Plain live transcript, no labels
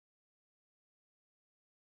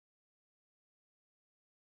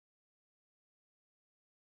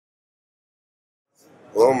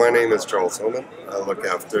Hello, my name is Charles Hillman. I look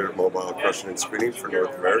after mobile crushing and screening for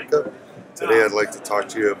North America. Today I'd like to talk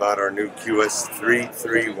to you about our new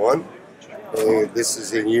QS331. This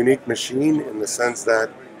is a unique machine in the sense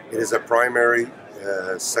that it is a primary,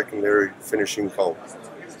 secondary finishing cone.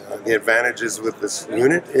 The advantages with this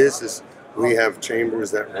unit is we have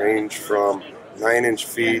chambers that range from 9-inch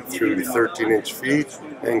feet through to 13-inch feet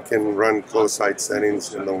and can run close height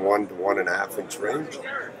settings in the 1 to 1.5 inch range.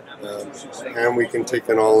 And we can take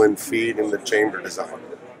an all-in feed in the chamber design.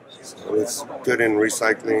 So it's good in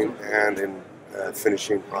recycling and in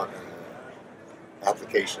finishing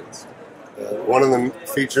applications. One of the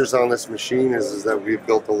features on this machine is that we've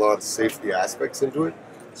built a lot of safety aspects into it.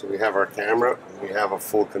 So we have our camera, and we have a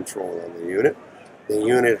full control on the unit. The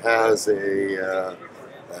unit has a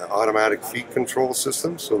automatic feed control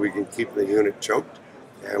system, so we can keep the unit choked,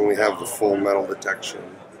 and we have the full metal detection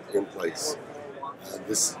in place.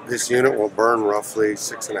 This unit will burn roughly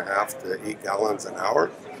 6.5 to 8 gallons an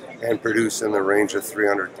hour and produce in the range of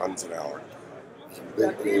 300 tons an hour.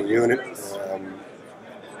 The unit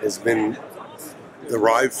has been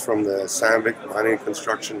derived from the Sandvik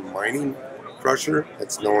Construction mining crusher.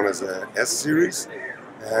 It's known as a S series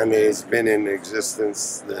and has been in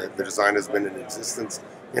existence. The design has been in existence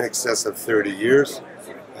in excess of 30 years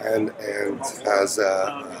and has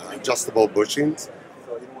adjustable bushings.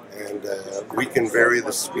 And we can vary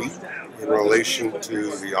the speed in relation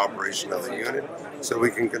to the operation of the unit, so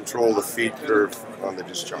we can control the feed curve on the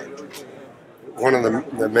discharge. One of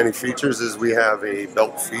the many features is we have a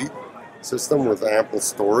belt feed system with ample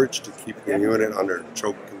storage to keep the unit under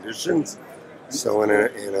choke conditions. So in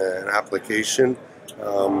an application,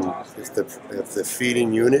 if the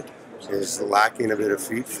feeding unit is lacking a bit of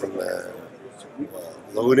feed from the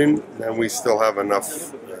loading, then we still have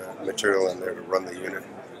enough material in there to run the unit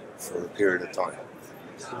for a period of time.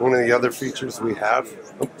 One of the other features we have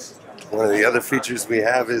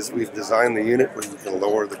is we've designed the unit where you can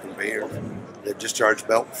lower the conveyor, the discharge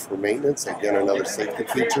belt for maintenance. Again, another safety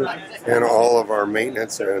feature. And all of our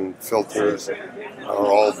maintenance and filters are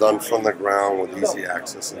all done from the ground with easy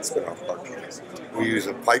access and spin-off cartridges. We use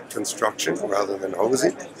a pipe construction rather than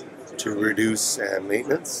hosing to reduce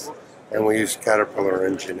maintenance, and we use Caterpillar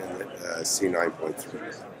engine in it,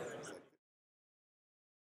 C9.3.